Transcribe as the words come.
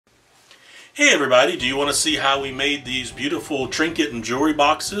Hey everybody, do you want to see how we made these beautiful trinket and jewelry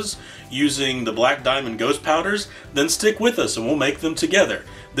boxes using the black diamond ghost powders? Then stick with us and we'll make them together.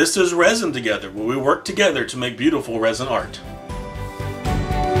 This is Resin Together, where we work together to make beautiful resin art.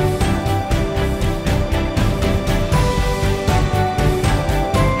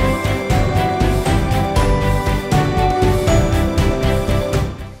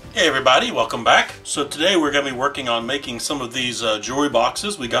 Hey everybody, welcome back. So today we're going to be working on making some of these jewelry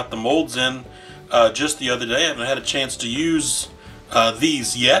boxes. We got the molds in just the other day. I haven't had a chance to use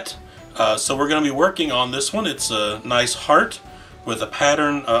these yet. So we're going to be working on this one. It's a nice heart with a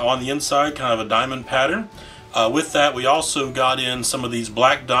pattern on the inside, kind of a diamond pattern. With that, we also got in some of these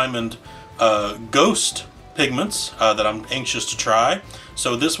black diamond ghost pigments that I'm anxious to try.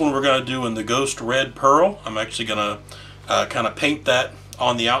 So this one we're going to do in the ghost red pearl. I'm actually going to kind of paint that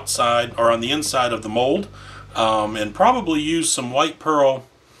on the outside or on the inside of the mold, and probably use some white pearl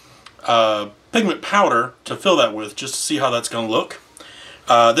pigment powder to fill that with, just to see how that's going to look.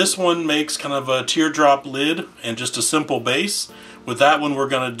 This one makes kind of a teardrop lid and just a simple base. With that one we're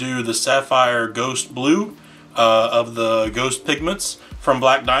going to do the sapphire ghost blue of the ghost pigments from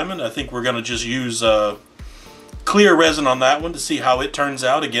Black Diamond. I think we're going to just use clear resin on that one to see how it turns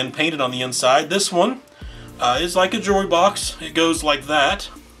out. Again, painted on the inside. This one is like a jewelry box. It goes like that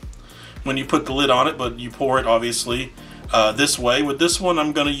when you put the lid on it, but you pour it obviously this way. With this one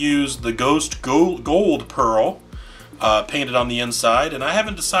I'm going to use the ghost gold pearl painted on the inside, and I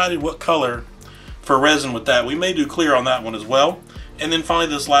haven't decided what color for resin with that. We may do clear on that one as well. And then finally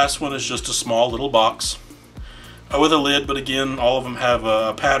this last one is just a small little box with a lid, but again all of them have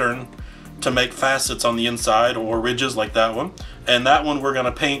a pattern to make facets on the inside or ridges like that one. And that one we're going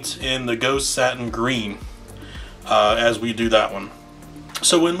to paint in the ghost satin green as we do that one.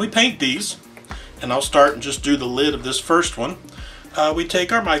 So when we paint these, and I'll start and just do the lid of this first one, we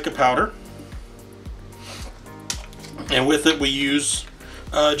take our mica powder, and with it we use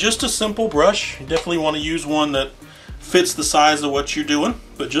just a simple brush. You definitely want to use one that fits the size of what you're doing,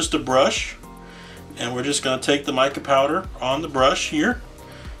 but just a brush. And we're just going to take the mica powder on the brush here.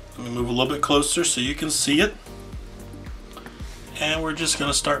 Let me move a little bit closer so you can see it. And we're just going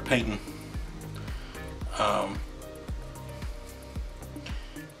to start painting.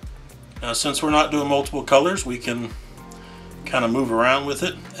 Now since we're not doing multiple colors, we can kind of move around with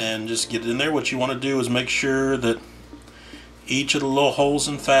it and just get it in there. What you want to do is make sure that each of the little holes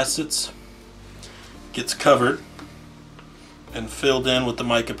and facets gets covered and filled in with the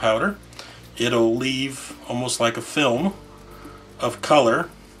mica powder. It'll leave almost like a film of color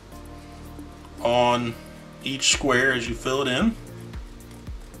on each square as you fill it in.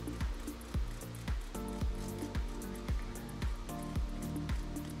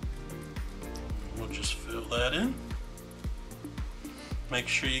 We'll just fill that in. Make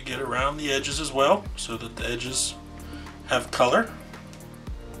sure you get around the edges as well so that the edges have color.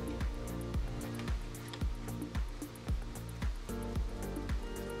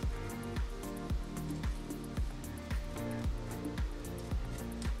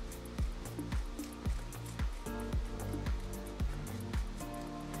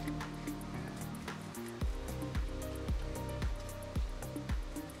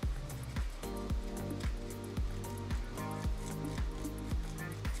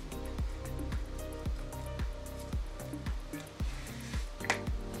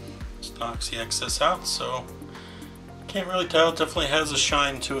 Knocks the excess out, so can't really tell. It definitely has a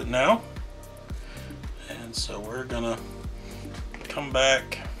shine to it now. And so we're gonna come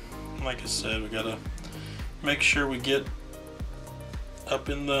back. Like I said, we gotta make sure we get up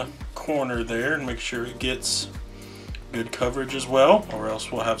in the corner there and make sure it gets good coverage as well, or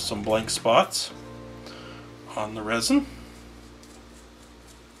else we'll have some blank spots on the resin.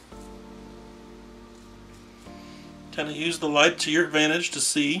 Kind of use the light to your advantage to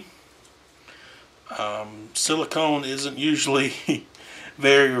see. Silicone isn't usually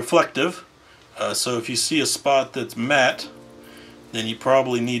very reflective, so if you see a spot that's matte, then you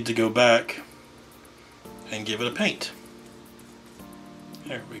probably need to go back and give it a paint.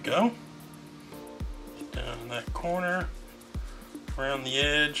 There we go. Down in that corner, around the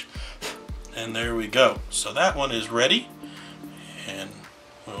edge, and there we go. So that one is ready, and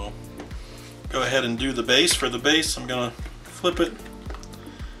we'll go ahead and do the base. For the base, I'm going to flip it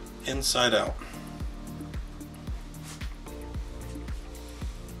inside out.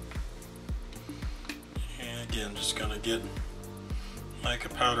 Again, just going to get mica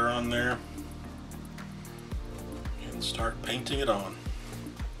powder on there and start painting it on.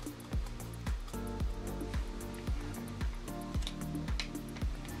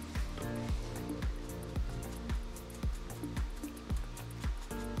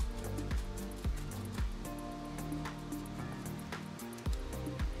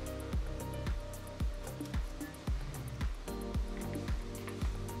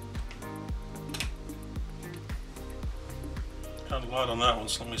 lot on that one,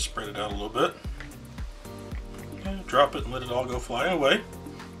 so let me spread it out a little bit. Okay, drop it and let it all go flying away.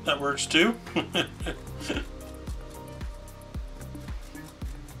 That works too.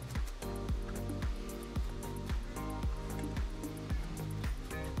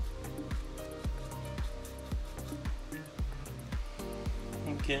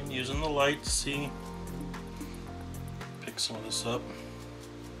 Again, using the light to see, pick some of this up.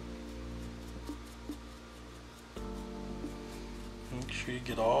 Make sure you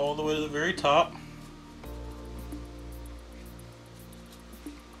get all the way to the very top.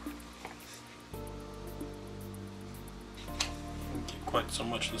 Didn't get quite so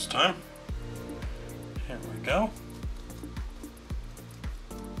much this time. Here we go.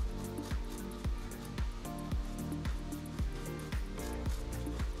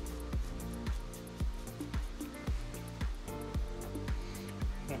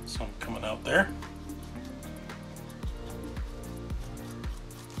 Some coming out there.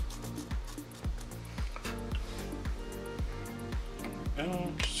 There we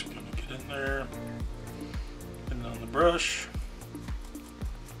go. Just gonna get in there, and on the brush.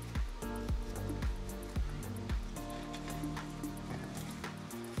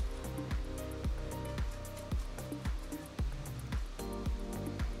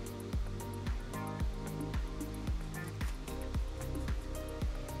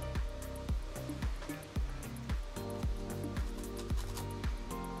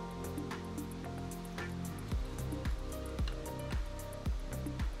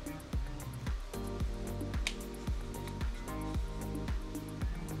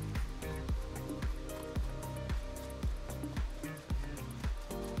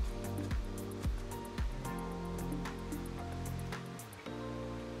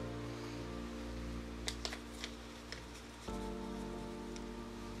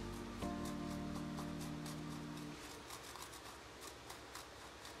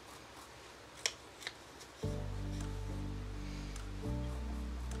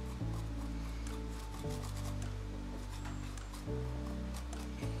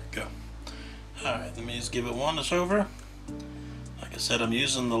 Go. Alright, let me just give it once over. Like I said, I'm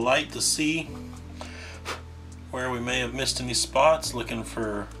using the light to see where we may have missed any spots, looking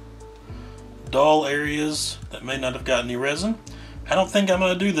for dull areas that may not have got any resin. I don't think I'm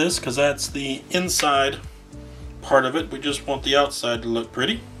going to do this because that's the inside part of it. We just want the outside to look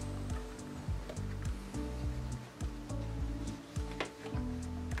pretty.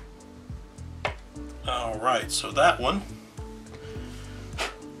 Alright, so that one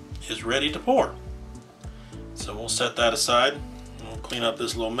is ready to pour. So we'll set that aside. We'll clean up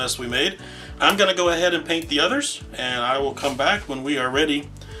this little mess we made. I'm going to go ahead and paint the others, and I will come back when we are ready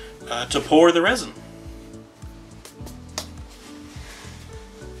to pour the resin.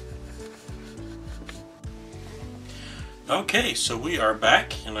 Okay, so we are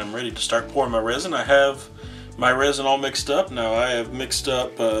back, and I'm ready to start pouring my resin. I have my resin all mixed up. Now I have mixed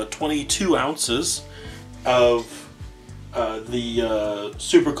up 22 ounces of the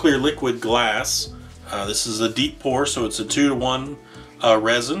super clear liquid glass. This is a deep pour, so it's a 2-to-1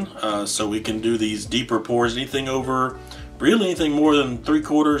 resin, so we can do these deeper pours. Anything over, really anything more than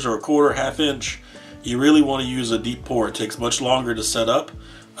 3/4 or 1/4, ½ inch, you really want to use a deep pour. It takes much longer to set up,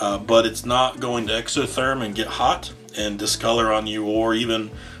 but it's not going to exotherm and get hot and discolor on you, or even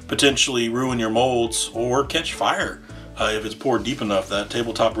potentially ruin your molds or catch fire if it's poured deep enough. That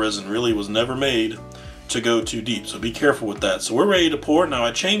tabletop resin really was never made to go too deep, so be careful with that. So we're ready to pour. Now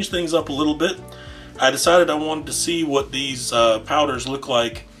I changed things up a little bit. I decided I wanted to see what these powders look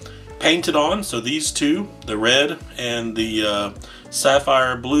like painted on. So these two, the red and the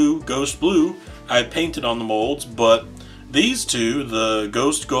sapphire blue, ghost blue, I painted on the molds, but these two, the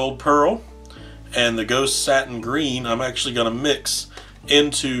ghost gold pearl and the ghost satin green, I'm actually going to mix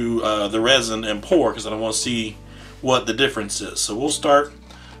into the resin and pour because I want to see what the difference is. So we'll start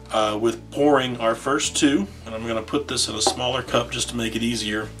with pouring our first two, and I'm going to put this in a smaller cup just to make it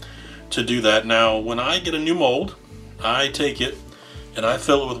easier to do that. Now when I get a new mold, I take it and I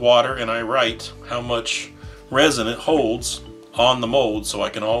fill it with water and I write how much resin it holds on the mold, so I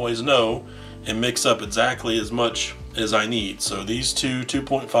can always know and mix up exactly as much as I need. So these two,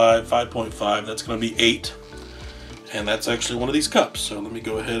 2.5, 5.5, that's going to be 8, and that's actually one of these cups. So let me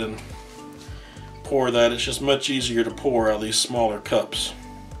go ahead and pour that. It's just much easier to pour out of these smaller cups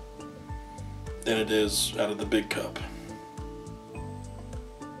than it is out of the big cup.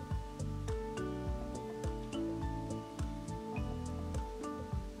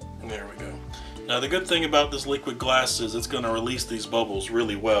 There we go. Now the good thing about this liquid glass is it's going to release these bubbles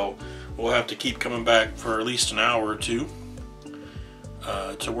really well. We'll have to keep coming back for at least an hour or two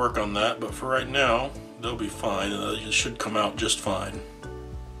to work on that, but for right now they'll be fine. It should come out just fine.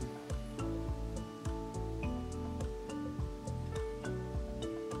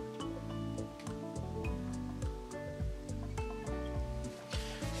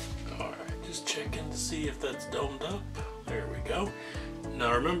 Alright, just checking to see if that's domed up. There we go.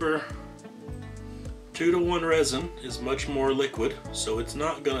 Now remember, 2-to-1 resin is much more liquid, so it's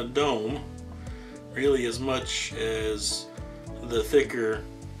not going to dome really as much as the thicker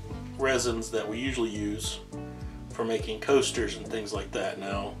resins that we usually use for making coasters and things like that.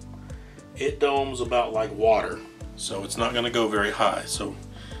 Now, it domes about like water, so it's not going to go very high, so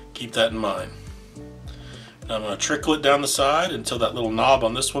keep that in mind. Now I'm going to trickle it down the side until that little knob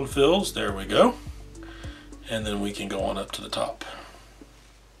on this one fills. There we go. And then we can go on up to the top.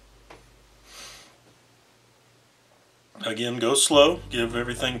 Again, go slow, give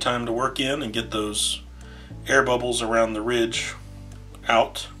everything time to work in and get those air bubbles around the ridge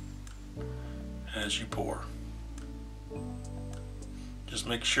out as you pour. Just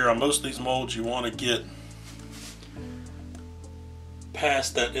make sure on most of these molds you want to get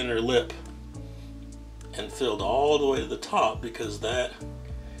past that inner lip and filled all the way to the top, because that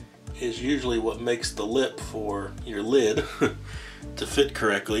is usually what makes the lip for your lid to fit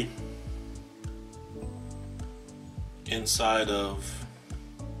correctly inside of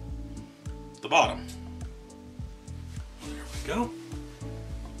the bottom. There we go.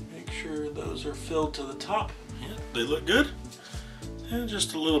 Make sure those are filled to the top. Yeah, they look good. And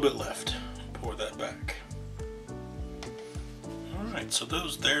just a little bit left. Pour that back. Alright, so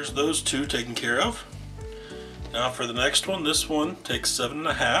there's those two taken care of. Now for the next one, this one takes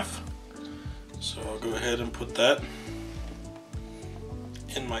 7.5. So I'll go ahead and put that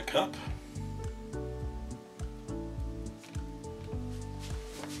in my cup.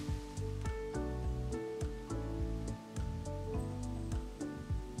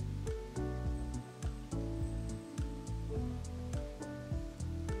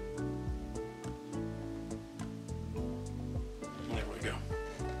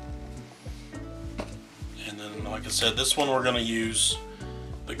 And then, like I said, this one we're going to use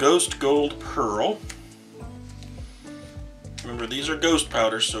the Ghost Gold Pearl. Remember, these are ghost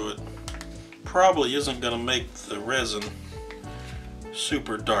powders, so it probably isn't going to make the resin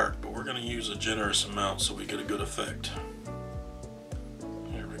super dark, but we're going to use a generous amount so we get a good effect.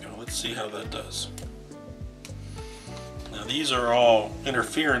 There we go. Let's see how that does. Now these are all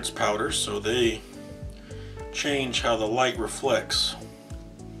interference powders, so they change how the light reflects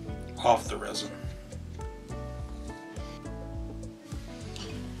off the resin.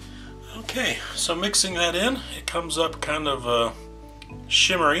 Okay, so mixing that in, it comes up kind of a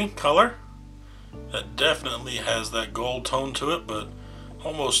shimmery color that definitely has that gold tone to it, but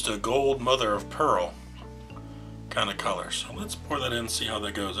almost a gold mother of pearl kind of color. So let's pour that in and see how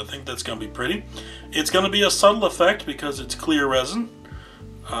that goes. I think that's going to be pretty. It's going to be a subtle effect because it's clear resin,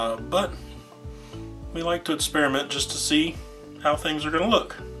 but we like to experiment just to see how things are going to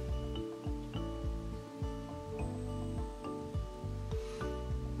look.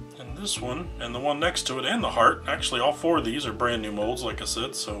 This one and the one next to it and the heart, actually all four of these are brand new molds, like I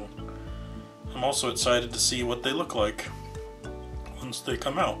said, so I'm also excited to see what they look like once they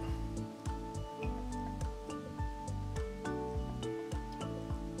come out.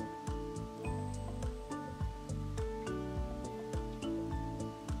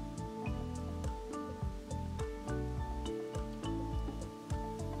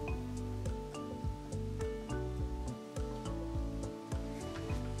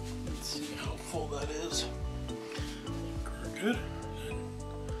 Full that is. We're good. And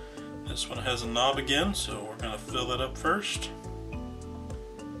this one has a knob again, so we're going to fill that up first.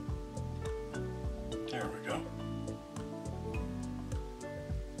 There we go.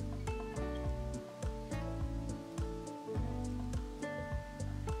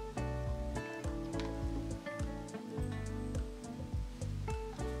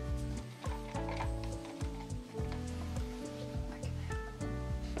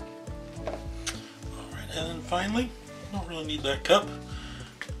 And then finally, don't really need that cup.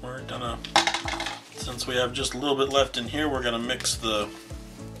 We're gonna, since we have just a little bit left in here, we're gonna mix the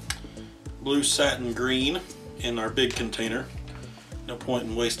blue satin green in our big container. No point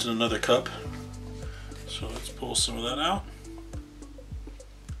in wasting another cup. So let's pull some of that out.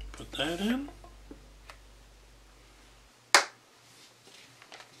 Put that in.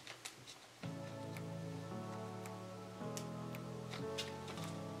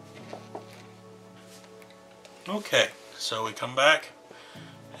 Okay, so we come back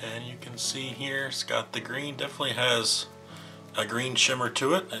and you can see here it's got the green, definitely has a green shimmer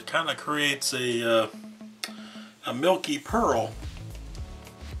to it. It kind of creates a milky pearl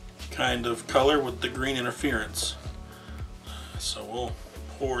kind of color with the green interference. So we'll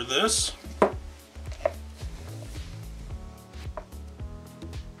pour this.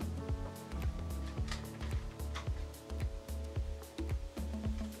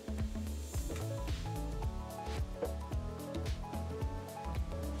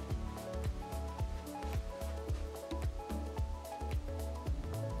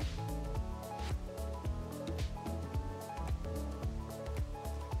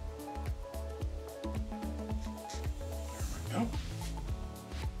 Go.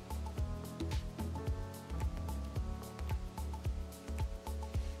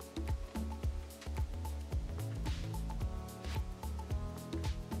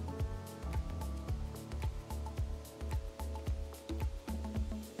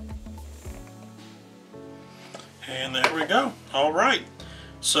 And there we go. All right.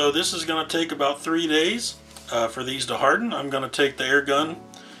 So this is going to take about 3 days for these to harden. I'm going to take the air gun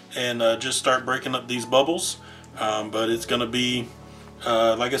and just start breaking up these bubbles. But it's going to be,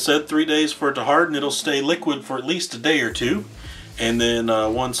 like I said, 3 days for it to harden. It'll stay liquid for at least a day or two. And then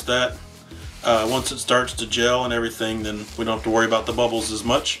once it starts to gel and everything, then we don't have to worry about the bubbles as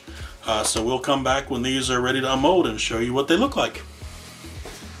much. So we'll come back when these are ready to unmold and show you what they look like.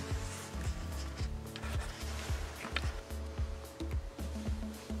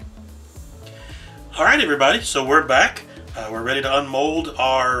 Alright everybody, so we're back. We're ready to unmold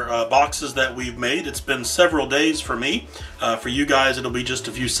our boxes that we've made. It's been several days for me. For you guys it'll be just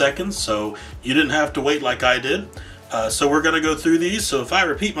a few seconds, so you didn't have to wait like I did. So we're going to go through these, so if I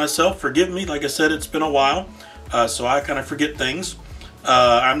repeat myself, forgive me. Like I said, it's been a while, so I kind of forget things.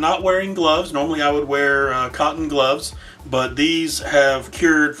 I'm not wearing gloves. Normally I would wear cotton gloves, but these have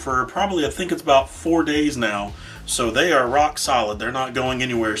cured for probably, I think it's about 4 days now. So they are rock solid. They're not going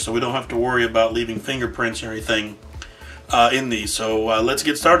anywhere, so we don't have to worry about leaving fingerprints or anything in these. So let's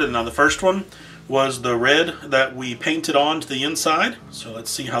get started. Now the first one was the red that we painted on to the inside. So let's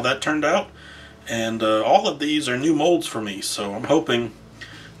see how that turned out. And all of these are new molds for me, so I'm hoping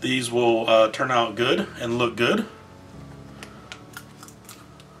these will turn out good and look good.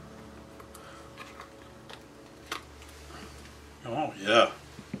 Oh yeah.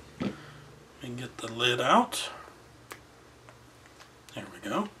 Let me get the lid out. There we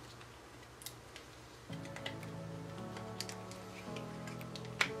go.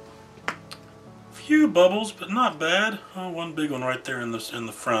 Few bubbles, but not bad. Oh, one big one right there in the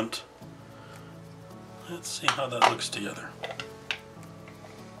front. Let's see how that looks together.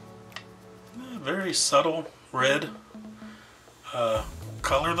 Very subtle red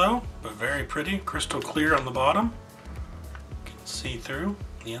color though, but very pretty, crystal clear on the bottom. You can see through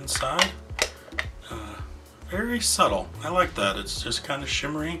the inside. Very subtle. I like that. It's just kind of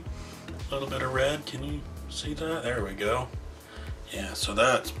shimmery. A little bit of red. Can you see that? There we go. Yeah, so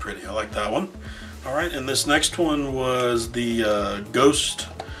that's pretty. I like that one. Alright, and this next one was the Ghost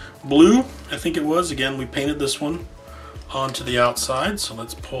Blue, I think it was. Again, we painted this one onto the outside. So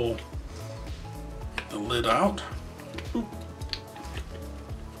let's pull the lid out. Oop.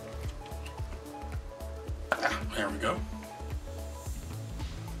 There we go.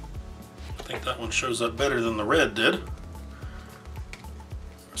 I think that one shows up better than the red did.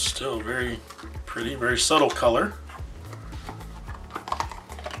 Still very pretty, very subtle color.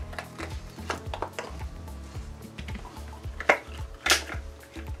 There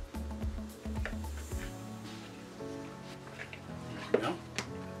we go.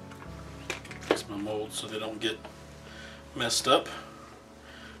 Fix my molds so they don't get messed up.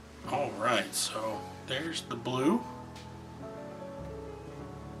 Alright, so there's the blue.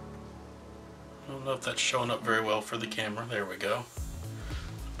 I don't know if that's showing up very well for the camera. There we go.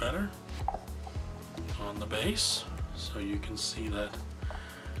 Better. On the base, so you can see that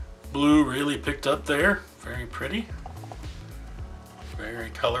blue really picked up there. Very pretty.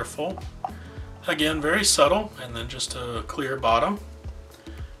 Very colorful. Again, very subtle, and then just a clear bottom.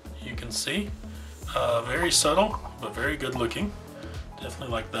 You can see. Very subtle, but very good looking.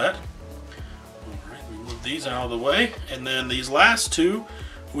 Definitely like that. Alright, we move these out of the way, and then these last two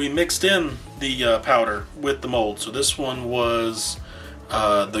we mixed in the powder with the mold. So this one was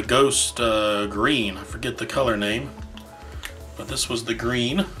the Ghost Green. I forget the color name, but this was the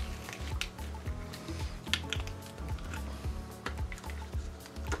green.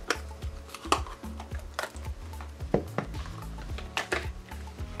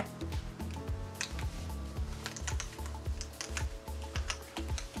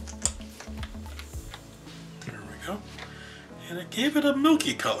 There we go. And it gave it a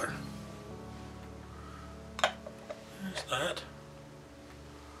milky color. There's that.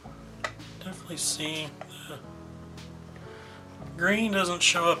 Definitely see the green doesn't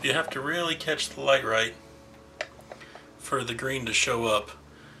show up. You have to really catch the light right for the green to show up.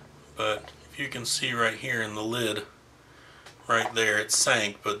 But if you can see right here in the lid, right there, it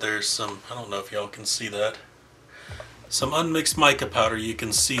sank, but there's some, I don't know if y'all can see that, some unmixed mica powder you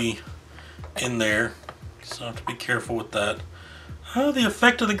can see in there, so I have to be careful with that. The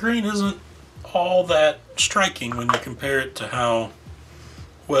effect of the green isn't all that striking when you compare it to how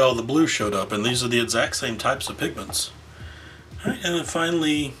well the blue showed up, and these are the exact same types of pigments. All right, and then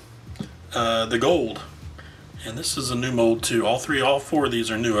finally the gold, and this is a new mold too. All four of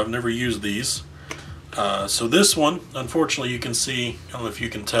these are new. I've never used these. So this one, unfortunately, you can see, I don't know if you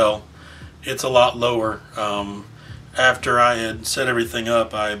can tell, it's a lot lower. After I had set everything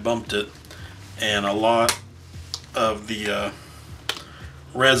up, I bumped it, and a lot of the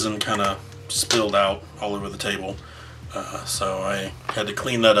resin kind of spilled out all over the table. So I had to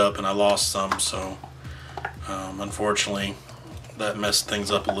clean that up, and I lost some, so unfortunately that messed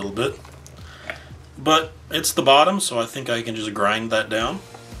things up a little bit. But it's the bottom, so I think I can just grind that down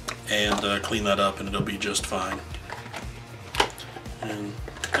and clean that up, and it'll be just fine. And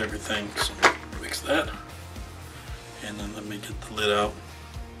everything, so fix that. And then let me get the lid out.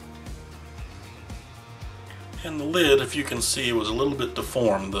 And the lid, if you can see, was a little bit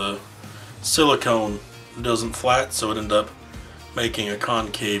deformed. The silicone doesn't flat, so it ended up making a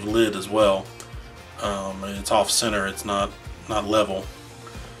concave lid as well. It's off center, it's not level.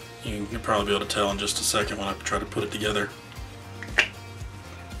 You'll probably be able to tell in just a second when I try to put it together.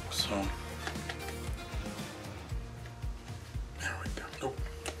 So there we go. Nope.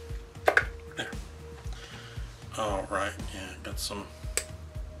 There. All right. Yeah, got some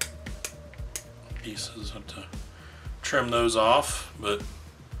pieces. I have to trim those off, but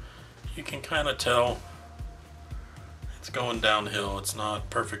you can kind of tell it's going downhill. It's not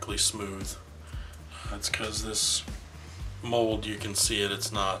perfectly smooth. It's because this mold, you can see it.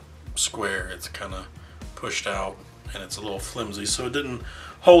 It's not square. It's kind of pushed out, and it's a little flimsy, so it didn't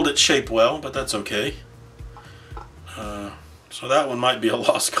hold its shape well, but that's okay. So that one might be a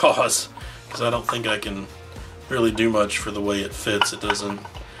lost cause, because I don't think I can really do much for the way it fits. It doesn't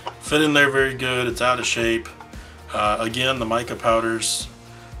fit in there very good. It's out of shape. Again, the mica powders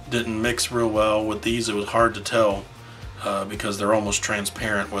didn't mix real well. With these, it was hard to tell because they're almost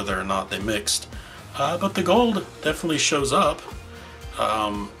transparent whether or not they mixed. But the gold definitely shows up.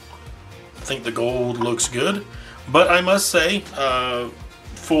 I think the gold looks good, but I must say,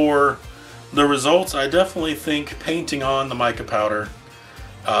 for the results, I definitely think painting on the mica powder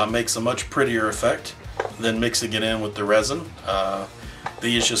makes a much prettier effect than mixing it in with the resin.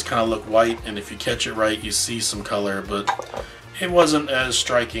 These just kind of look white, and if you catch it right, you see some color, but it wasn't as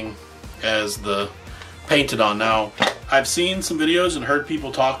striking as the painted on. Now, I've seen some videos and heard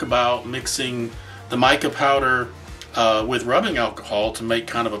people talk about mixing the mica powder with rubbing alcohol to make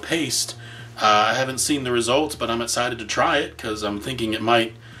kind of a paste. I haven't seen the results, but I'm excited to try it because I'm thinking it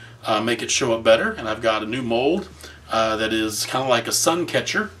might make it show up better. And I've got a new mold that is kind of like a sun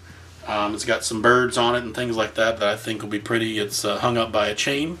catcher. It's got some birds on it and things like that that I think will be pretty. It's hung up by a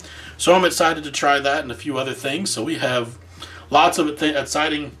chain. So I'm excited to try that and a few other things. So we have lots of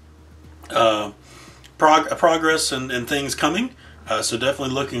exciting progress and things coming. So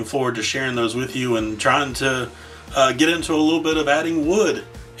definitely looking forward to sharing those with you and trying to get into a little bit of adding wood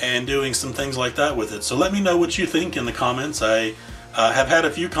and doing some things like that with it. So let me know what you think in the comments. I have had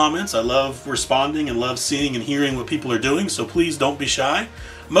a few comments. I love responding and love seeing and hearing what people are doing, so please don't be shy.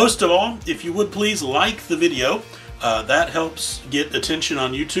 Most of all, if you would please like the video. That helps get attention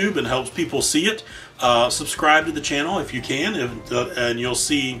on YouTube and helps people see it. Subscribe to the channel if you can, and you'll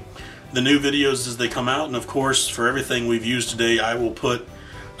see the new videos as they come out. And of course, for everything we've used today, I will put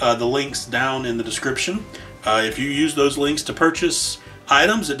the links down in the description. If you use those links to purchase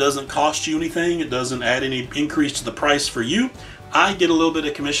items, it doesn't cost you anything. It doesn't add any increase to the price for you. I get a little bit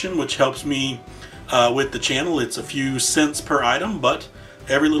of commission, which helps me with the channel. It's a few cents per item, but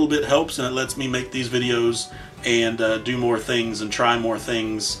every little bit helps, and it lets me make these videos and do more things and try more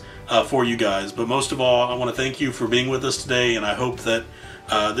things for you guys. But most of all, I want to thank you for being with us today, and I hope that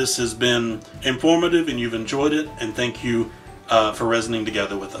this has been informative and you've enjoyed it, and thank you for resining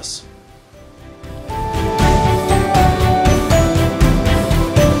together with us.